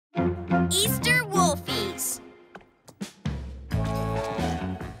Easter Wolfies.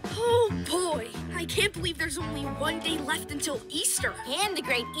 Oh boy, I can't believe there's only one day left until Easter. And the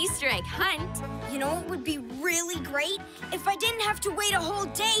great Easter egg hunt. You know what would be really great? If I didn't have to wait a whole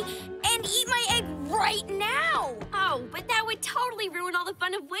day and eat my egg right now. Oh, but that would totally ruin all the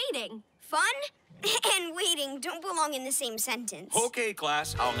fun of waiting. Fun and waiting don't belong in the same sentence. Okay,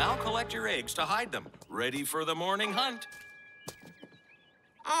 class, I'll now collect your eggs to hide them. Ready for the morning hunt.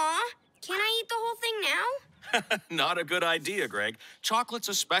 Aw, can I eat the whole thing now? Not a good idea, Greg. Chocolate's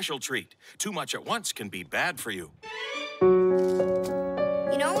a special treat. Too much at once can be bad for you.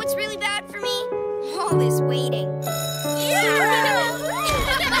 You know what's really bad for me? All this waiting.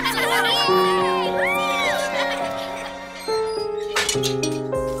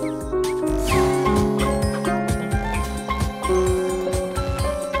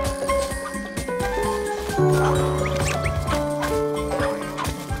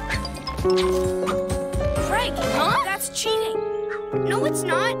 No, it's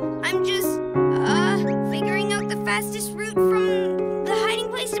not. I'm just, figuring out the fastest route from the hiding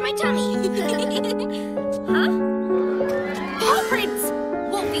place to my tummy. Huh? Paw prints!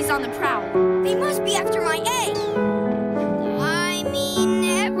 Wolfie's on the prowl. They must be after my egg. I mean,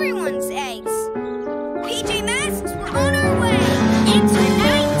 everyone's eggs. PJ Masks, we're on our way. It's our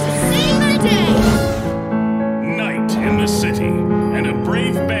night to save the day. Night in the city, and a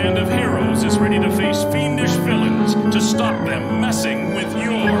brave band of heroes is ready to face fiendish villains to stop them messing with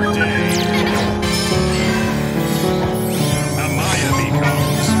your day. Amaya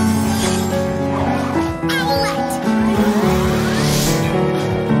becomes Owlette.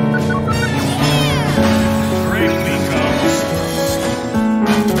 Greg becomes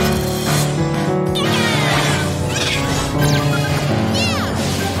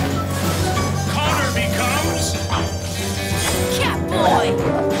Connor becomes Catboy.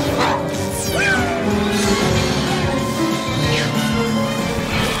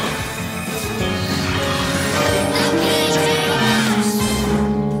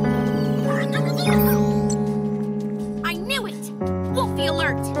 I knew it! Wolfie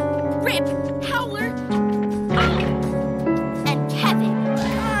alert! Rip, Howler, and Kevin.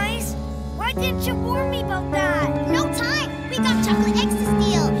 Guys, why didn't you warn me about that? No time! We got chocolate eggs to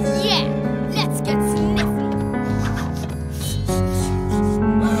steal. Yeah, let's get sniffy.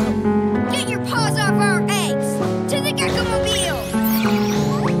 Get your paws off our eggs! To the Gekko-mobile!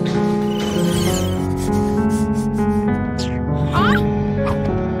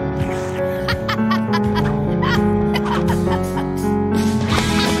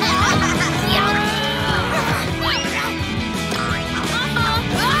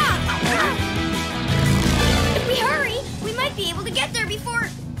 If we hurry, we might be able to get there before...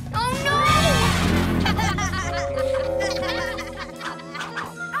 Oh, no!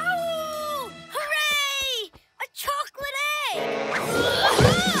 Ow! Hooray! A chocolate egg!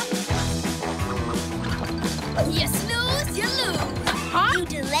 You snooze, you lose. Huh? You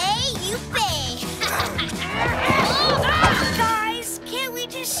delay, you pay. Guys, can't we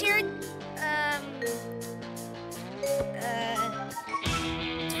just share...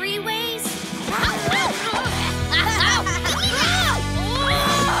 three ways?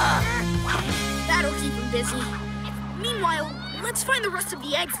 That'll keep him busy. Meanwhile, let's find the rest of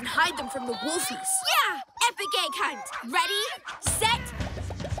the eggs and hide them from the Wolfies. Yeah! Epic egg hunt. Ready, set,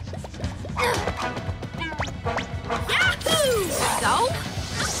 Yahoo! Go.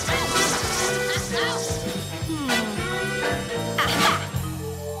 Aha!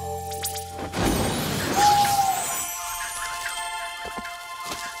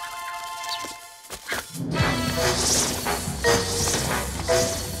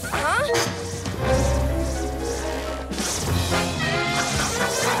 Huh?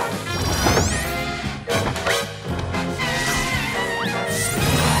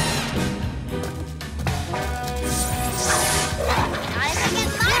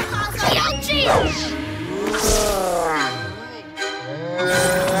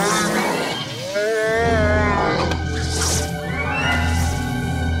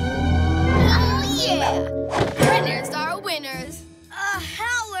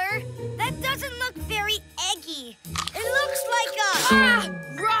 Howler, that doesn't look very eggy. It looks like a...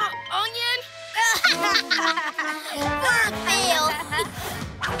 Raw onion? fail.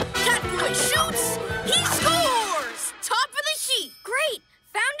 Catboy shoots, he scores! Top of the sheet! Great,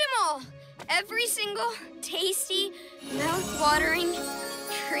 found them all. Every single tasty, mouth-watering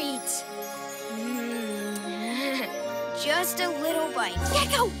treat. Just a little bite.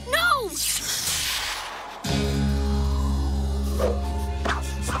 Gekko, no!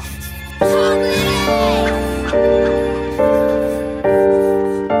 Sorry.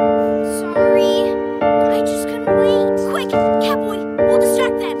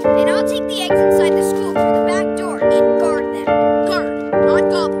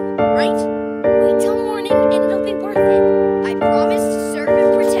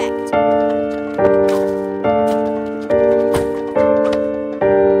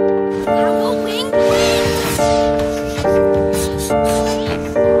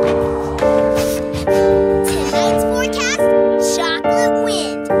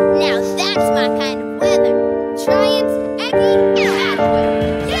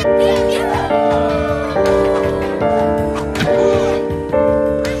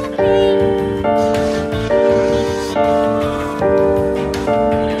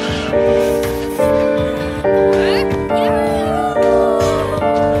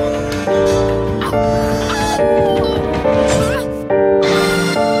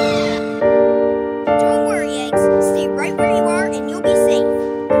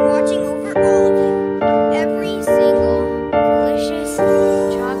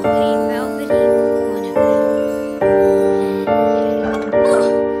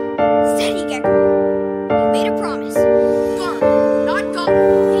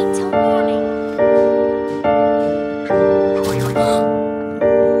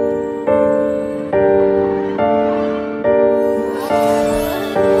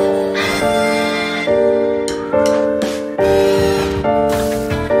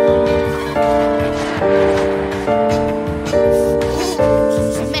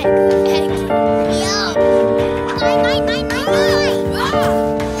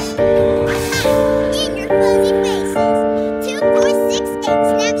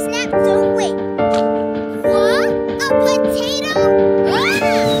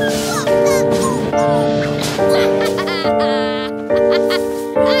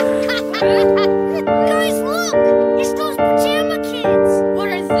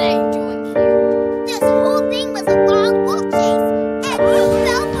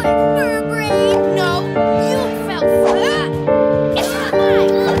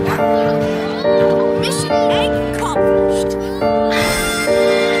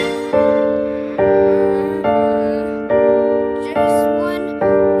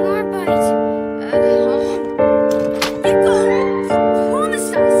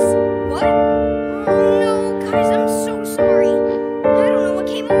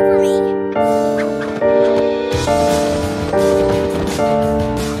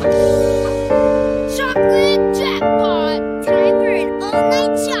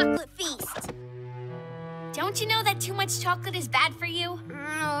 is bad for you?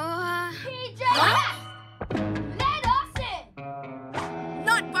 PJ! Let us in!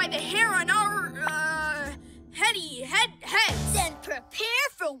 Not by the hair on our, heads. Then prepare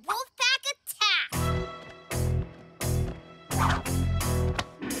for Wolfpack attack!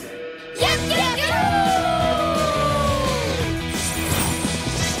 Yep!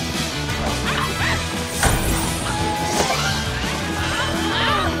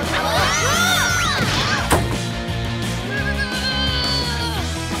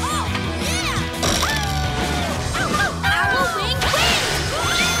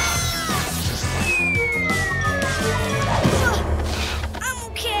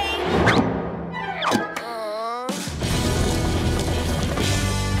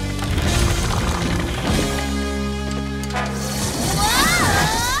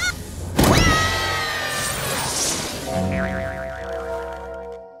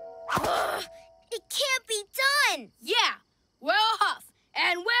 It can't be done! Yeah, we'll huff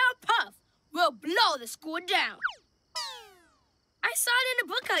and we'll puff. We'll blow the school down. I saw it in a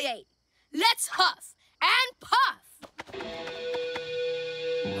book I ate. Let's huff and puff.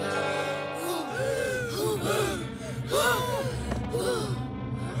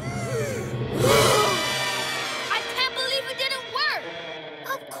 I can't believe it didn't work.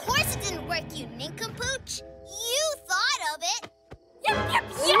 Of course it didn't work, you nincompooch. You thought of it. Yep!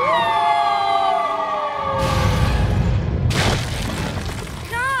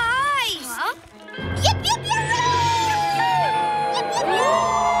 Guys! Huh? Yep!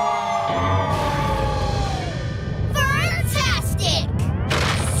 Fantastic!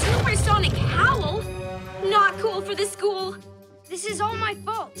 Supersonic howl? Not cool for the school. This is all my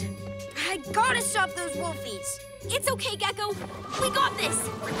fault. I gotta stop those wolfies. It's okay, Gekko. We got this.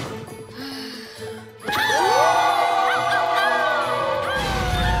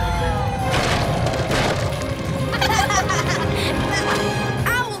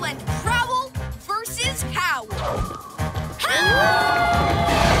 Owlette prowl versus howl.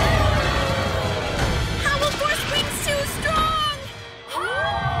 Howl force wings too strong.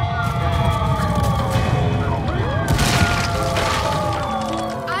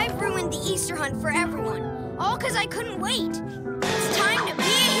 I've ruined the Easter hunt for everyone, all because I couldn't wait. It's time to be a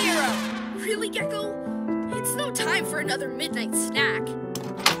hero. Really, Gekko? It's no time for another midnight snack.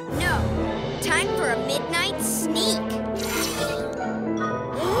 No, time for a midnight sneak.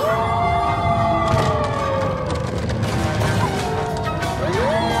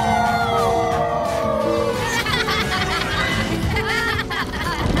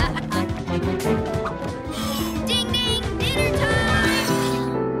 Ding ding, dinner time!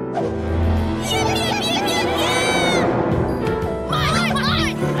 Yip, yip, yip, yip, yip! Mine!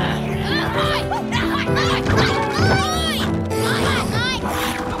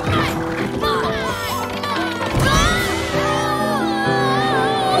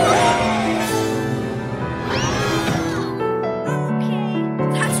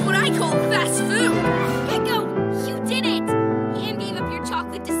 That's what I call fast food. Gekko, you did it. And gave up your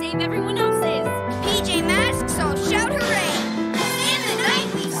chocolate to save everyone else's. PJ Masks all shout hooray! In the night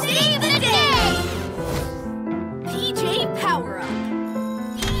we save the day! PJ Power Up.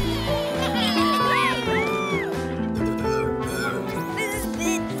 This is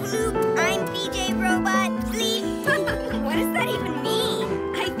Bit Bloop. I'm PJ Robot Bleep. What does that even mean?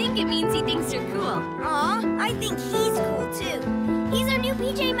 I think it means he thinks you're cool. Aw, I think he's cool too. He's our new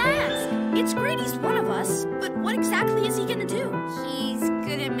PJ Masks. It's great he's one of us, but what exactly is he gonna do? He's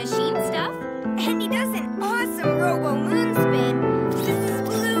good at machine stuff. And he does an awesome Robo Moonspin. This is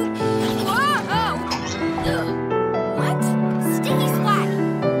Bloop. Whoa! What? Sticky Splat.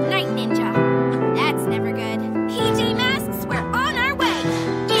 Night Ninja. That's never good. PJ Masks, we're on our way.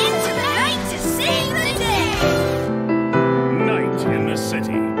 Into the night to save the day! Night in the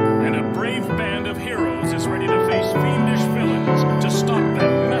city, and a brave band of heroes is ready to face fiendish villains to stop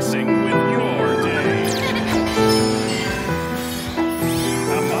them messing with your day.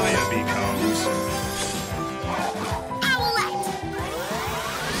 Amaya becomes Owlette.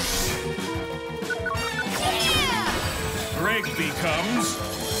 Yeah! Greg becomes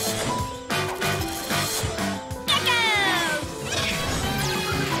Gekko!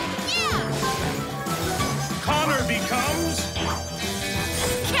 Connor becomes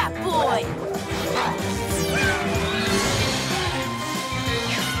Catboy.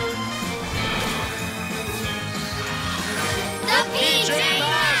 The PJ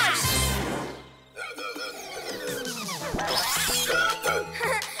Masks!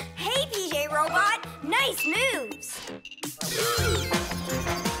 Hey, PJ Robot. Nice moves.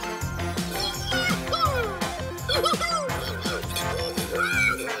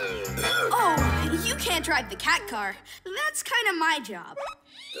 Oh, you can't drive the cat car. That's kind of my job.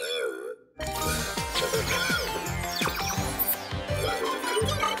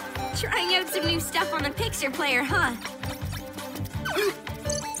 Trying out some new stuff on the picture player, huh?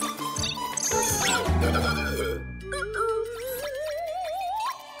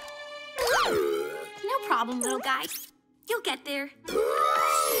 No problem, little guy. You'll get there.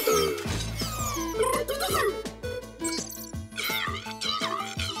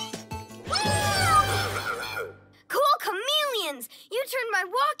 Cool chameleons! You turned my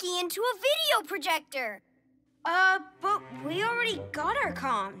walkie into a video projector. But we already got our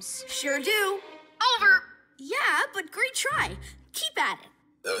comms. Sure do. Over. Yeah, but great try. Keep at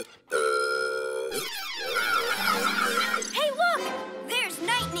it. Hey, look! There's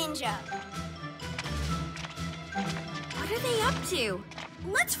Night Ninja. What are they up to?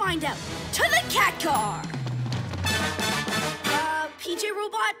 Let's find out. To the cat car! PJ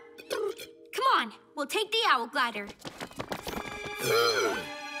Robot? Come on, we'll take the owl glider.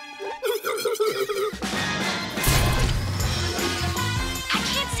 I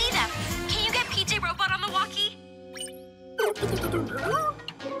can't see them. Can you get PJ Robot on the walkie?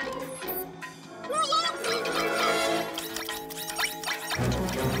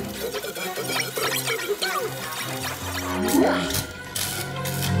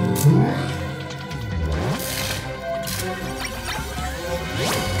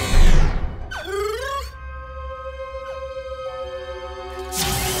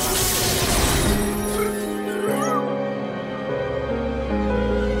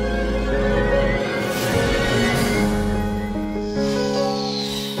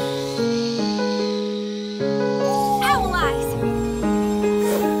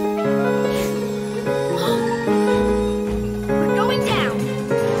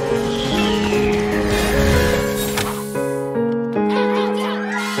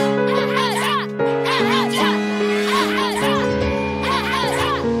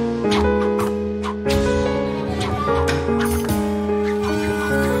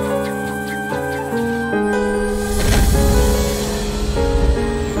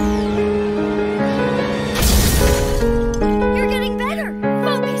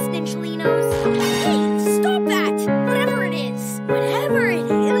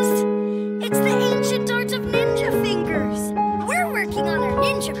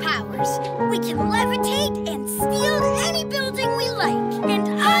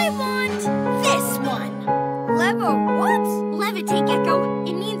 Levitate, Gekko.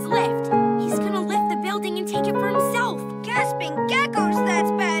 It means lift. He's gonna lift the building and take it for himself. Gasping geckos,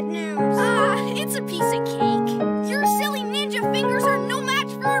 that's bad news. It's a piece of cake. Your silly ninja fingers are no match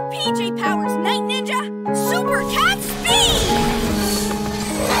for our PJ powers, Night Ninja. Super cat speed!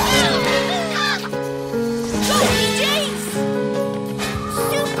 Go, PJs!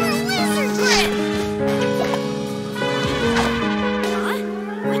 Super lizard grip! Huh?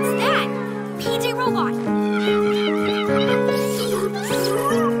 What's that? PJ Robot.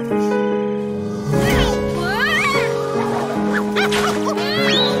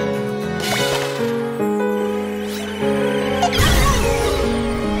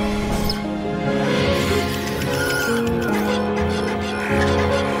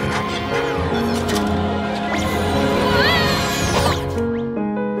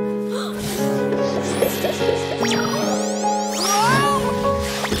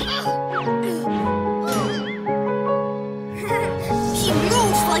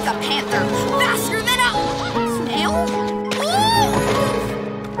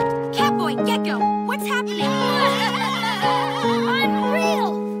 Catboy, Gekko, what's happening?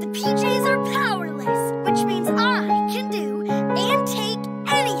 Unreal! The PJs are powerless, which means I can do and take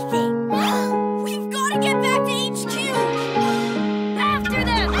anything. We've got to get back to HQ! After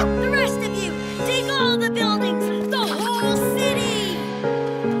them! The rest of you! Take all the buildings! The whole city!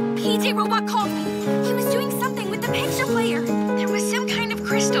 PJ Robot called me. He was doing something with the picture player. There was some kind of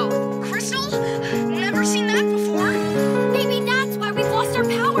crystal. Crystal? Never seen that before. Maybe that's why we've lost our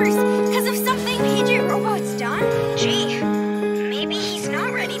powers. Because of something PJ Robot's done? Gee, maybe he's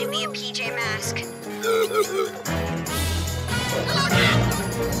not ready to be a PJ Mask.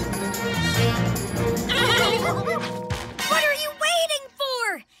 What are you waiting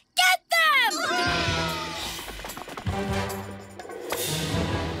for? Get them!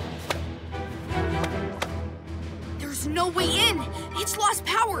 There's no way in. It's lost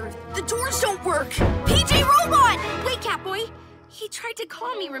power. The doors don't work. PJ Robot! Wait, Catboy. He tried to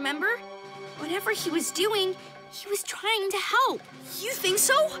call me, remember? Whatever he was doing, he was trying to help. You think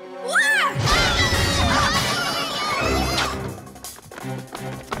so? Wah!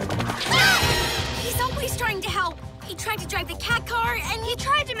 He's always trying to help. He tried to drive the cat car, and he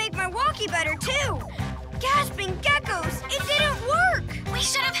tried to make my walkie better, too. Gasping geckos! It didn't work! We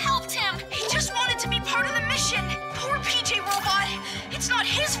should have helped him. He just wanted to be part of the mission. Poor PJ Robot. It's not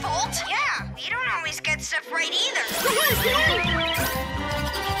his fault. Yeah, you don't always get stuff right either.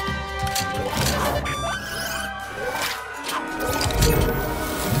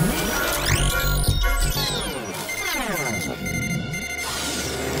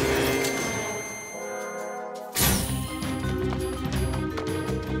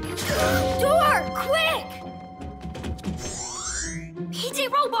 Door, quick! PJ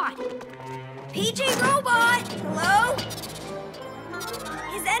Robot! PJ Robot! Hello?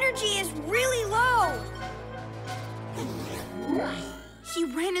 His energy is really low. He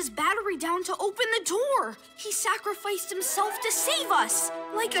ran his battery down to open the door. He sacrificed himself to save us,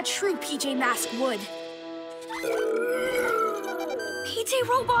 like a true PJ Mask would. PJ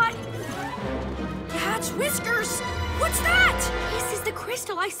Robot! That's Whiskers! What's that? This is the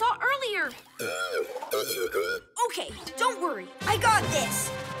crystal I saw earlier. Okay, don't worry. I got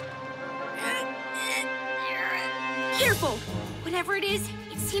this. Careful. Whatever it is,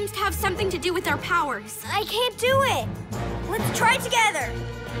 it seems to have something to do with our powers. I can't do it. Let's try together.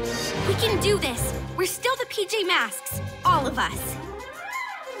 We can do this. We're still the PJ Masks. All of us.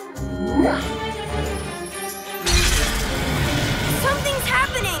 Something's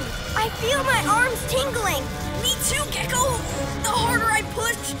happening. I feel my arms tingling. Me too, Gekko. The harder I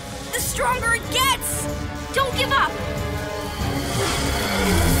push, the stronger it gets. Don't give up.